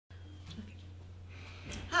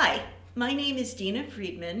Hi, my name is Dina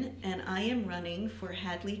Friedman, and I am running for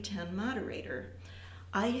Hadley Town Moderator.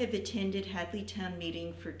 I have attended Hadley Town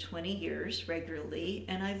meeting for 20 years regularly,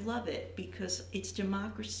 and I love it because it's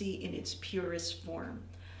democracy in its purest form.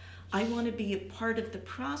 I want to be a part of the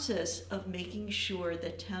process of making sure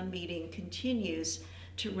that town meeting continues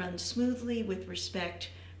to run smoothly with respect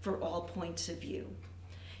for all points of view.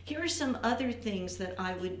 Here are some other things that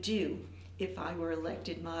I would do if I were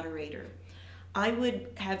elected moderator. I would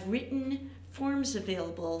have written forms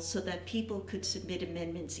available so that people could submit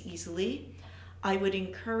amendments easily. I would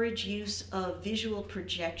encourage use of visual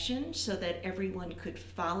projection so that everyone could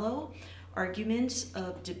follow arguments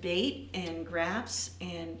of debate and graphs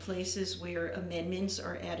and places where amendments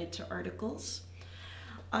are added to articles.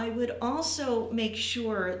 I would also make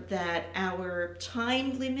sure that our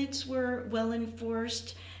time limits were well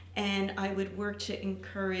enforced, and I would work to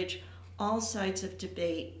encourage all sides of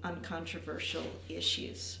debate on controversial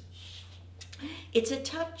issues. It's a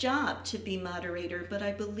tough job to be moderator, but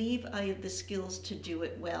I believe I have the skills to do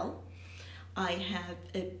it well. I have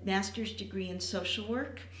a master's degree in social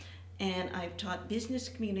work, and I've taught business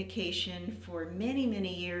communication for many,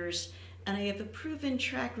 many years, and I have a proven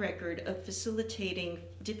track record of facilitating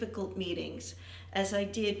difficult meetings, as I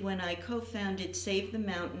did when I co-founded Save the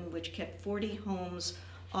Mountain, which kept 40 homes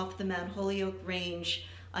off the Mount Holyoke Range.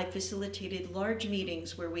 I facilitated large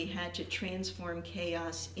meetings where we had to transform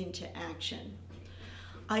chaos into action.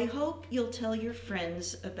 I hope you'll tell your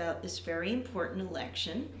friends about this very important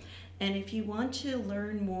election. And if you want to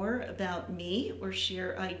learn more about me or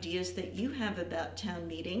share ideas that you have about town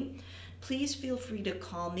meeting, please feel free to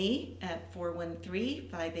call me at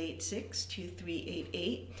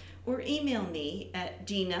 413-586-2388 or email me at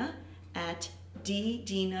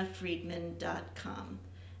dina@ddinafriedman.com.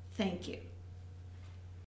 Thank you.